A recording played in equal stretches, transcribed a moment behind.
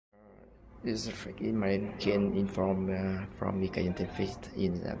This email can inform from the scientists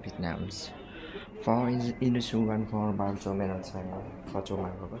in Vietnam. For in the one for about so many time for so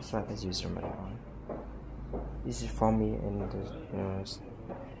many purpose, what is user manual. This is for me and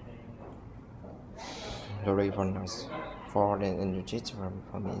the reference for the energy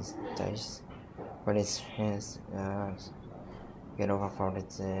for me is this when it has get over for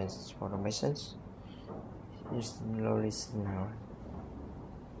the message. It's slowly now.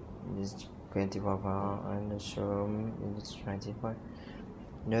 It's 24 hours and the show is 24.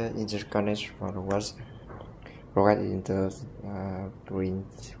 The interconnect for the words provided in the green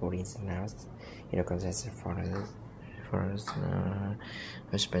now in the context for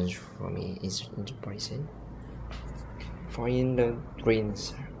husband for me is interpretation. For in the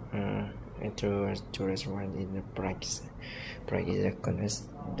greens to restaurant in the practice the context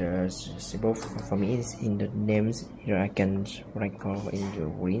the symbol for me is in the names here I can write for in the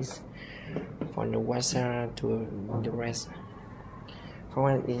greens for the water to the rest. For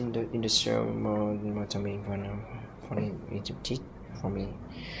one in the show more time for the Egypt for me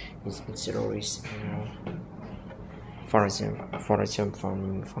is always for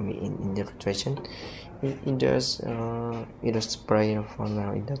example for me in the situation in the spray for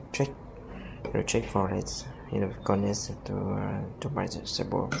now in the check for it in the connect to my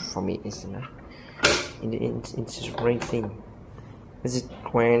symbol for me is in the it's a great thing. Is it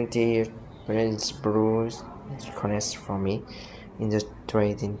 20 prints bruise connects for me in the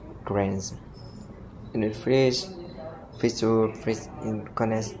trading grants in the fish in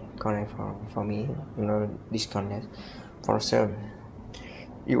connect for me disconnect for some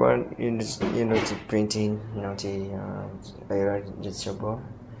you want the printing the symbol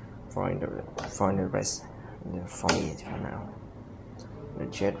for the rest for me for now the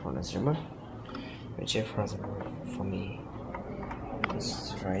jet for the symbol the jet for me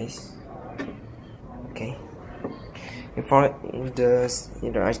is right. Okay. For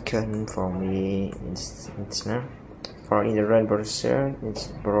the icon for me it's now for in the red browser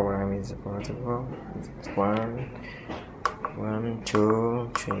its program is portable. It's 1 2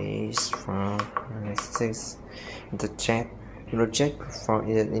 3 4 5 6 the chat for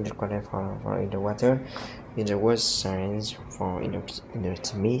in the connect for in the water in the word signs for in the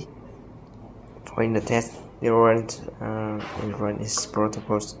me for in the test the run is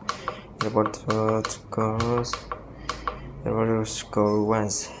protocols the protocols score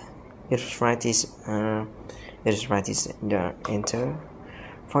once it's right is the enter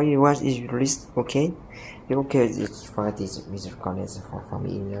for you what is list okay it's right is visual connect for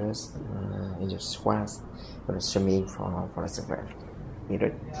me in the squads or swimming for the server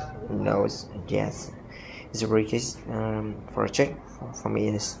it knows yes it's a request for a check for me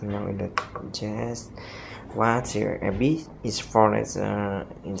is now in the just what here a b is for it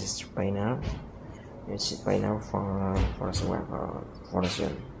in this by now. It's by now for the show.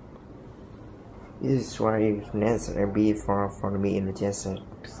 This is why if necessary be for me in the test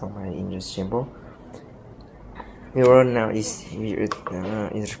for my English symbol. Your now is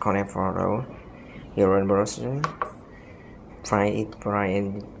connect for row. Your browser. Try it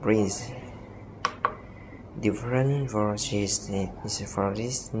and breathe. Different versions is for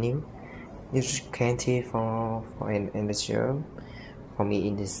this new. Use candy for in the show. For me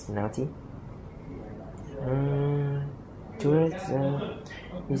in this naughty.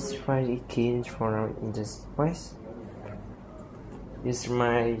 Is very keen for in this place. Is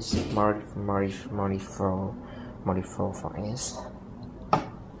my modify for S.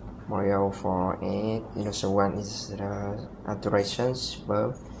 Mario for it. So one is the alterations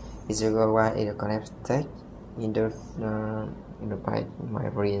verb. Is equal one in the connected in the by my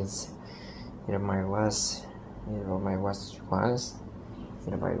brains. In my was once.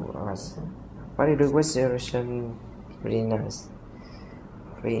 In my was. What do you do with the Russian really nice?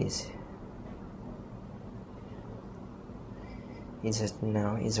 Please. It's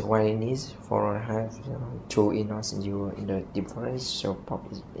now is why it is for have two in us you in the difference so pop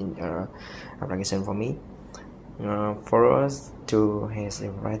in the application for me. For us to has a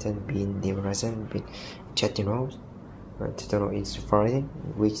written been difference with chatting rows. Tutorial is for it,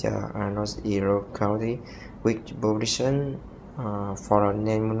 which are not zero county, which position for a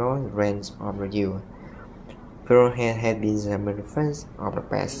nominal range of the view. People had been the manifest of the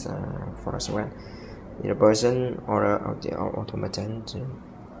past for as well. The person or of the automaton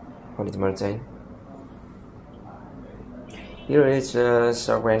here is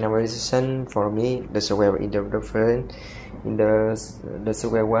software navigation for me. The software is different. In the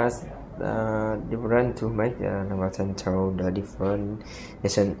software was different to make navigation through the different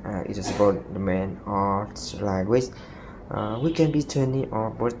nation. It is about the main or language. We can be turning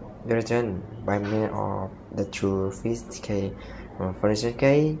or both written by me or the true first K.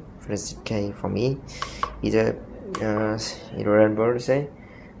 First K for me either remember say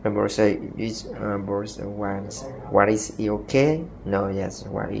is both ones. What is okay? No, yes,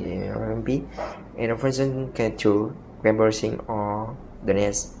 what is be? And the person can to remembering or the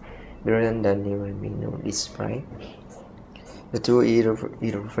next rather than you will be no display. The two either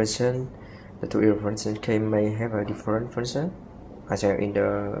function may have a different function, as in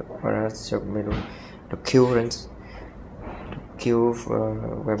the the current queue for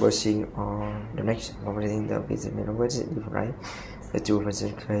reversing or the next operating the business different. The two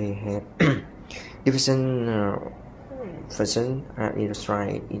functions can have different function are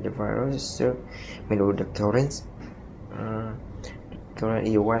illustrated in the virus menu the current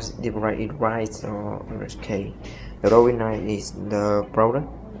it was divided right or okay. The row 9 is the product.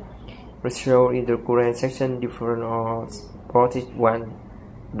 Ratio in the current section different or ported one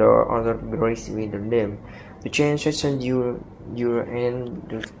the other breaks with the name. The change section you and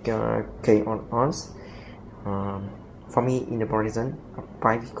the K on ons. For me in the present a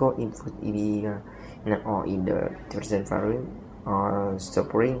particle input or in the present variant or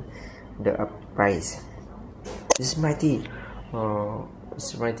storing the price. This is mighty for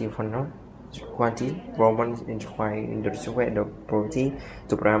now. Quantity Roman required in the property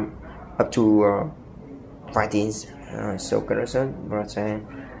to program up to 15 so correction but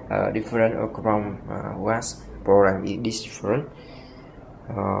different from was program is different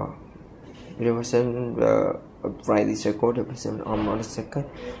the person write this code the person on the second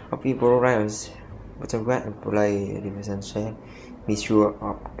of the programs but and play the person say be sure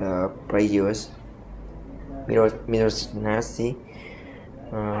of the previous mirrors nasty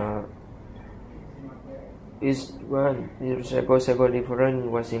is one second different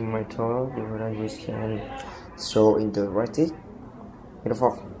was in my talk different which can show in the writing in the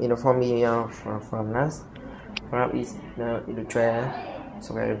form from us perhaps is the chair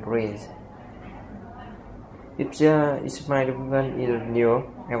so very breeze it's my different either new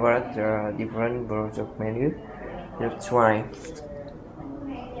ever different versions of menu that's why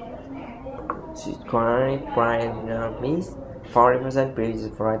it's quite bright me 40% previous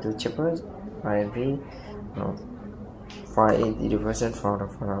for to cheaper by V 80% for the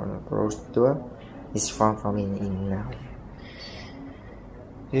procedure is fun for me in now.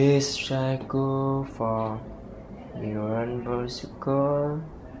 This cycle for your vertical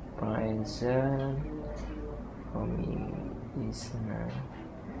Python for me is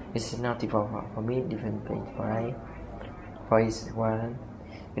not for me different page by for is one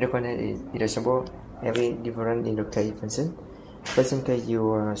it is about every different in the case function. Person case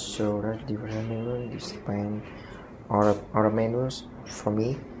you show that different menu span or menus for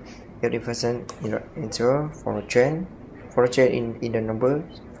me. Every person enter for a chain in the number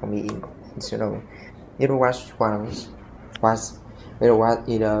for me in zero. It was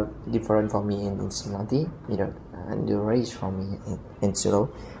either different for me in insanity either and the raise for me in zero.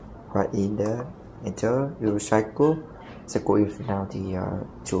 But in the enter you cycle infinity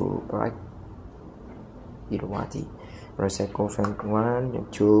to right either what recycle from 1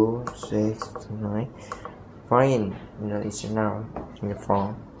 2 6 9 fine it's now in the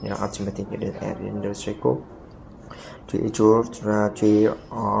form automatic add in the cycle to choose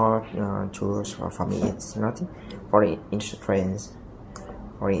or choose for me it's nothing for the instructions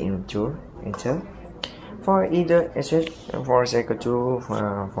for into enter for either asset for cycle 2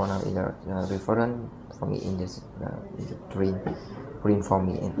 for now either reference for me in this green for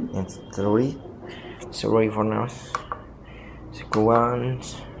me and sorry for now. Cycle 1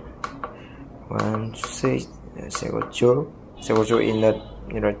 6 cycle 2 in the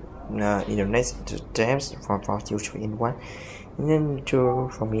next steps for future in 1 and then 2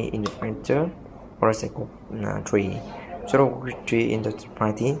 for me in the enter or cycle 3 so 3 in the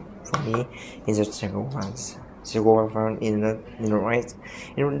party for me in the cycle 1 cycle 1 in the right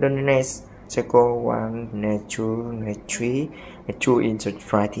in the next cycle 1 next 2 next 3 and 2 in the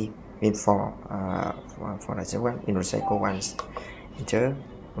party in for the second in the cycle 1 enter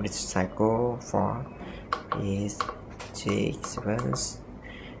this cycle 4 is 6 7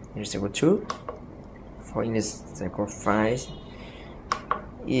 in cycle 2 for in this cycle 5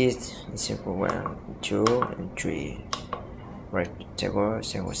 is cycle 1 2 and 3 right cycle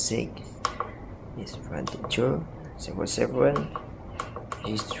 6 is 22 cycle 7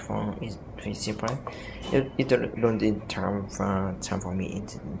 is 4 is simple. It don't in time for me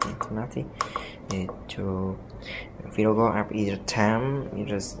it's nothing to video go up either time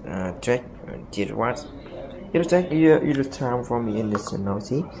either check did what it take either time for me in this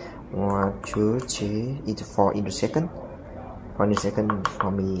note 1 2 3 it's 4 in the second 1 second for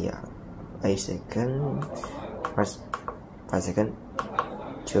me, 8 seconds, 5 seconds,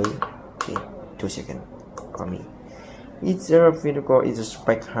 2, 3, 2 seconds for me. It's a video is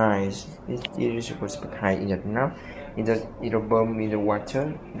spec high. It is spec high in the now. In the bomb in the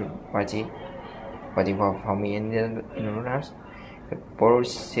water, the party for me in the last. The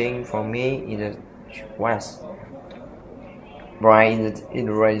processing for me in the was right in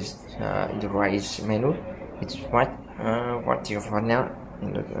the right menu. It's what you find now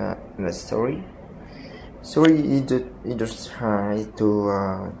in the story. Sorry, it just hard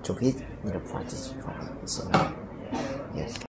to fit in the party for me. So yes.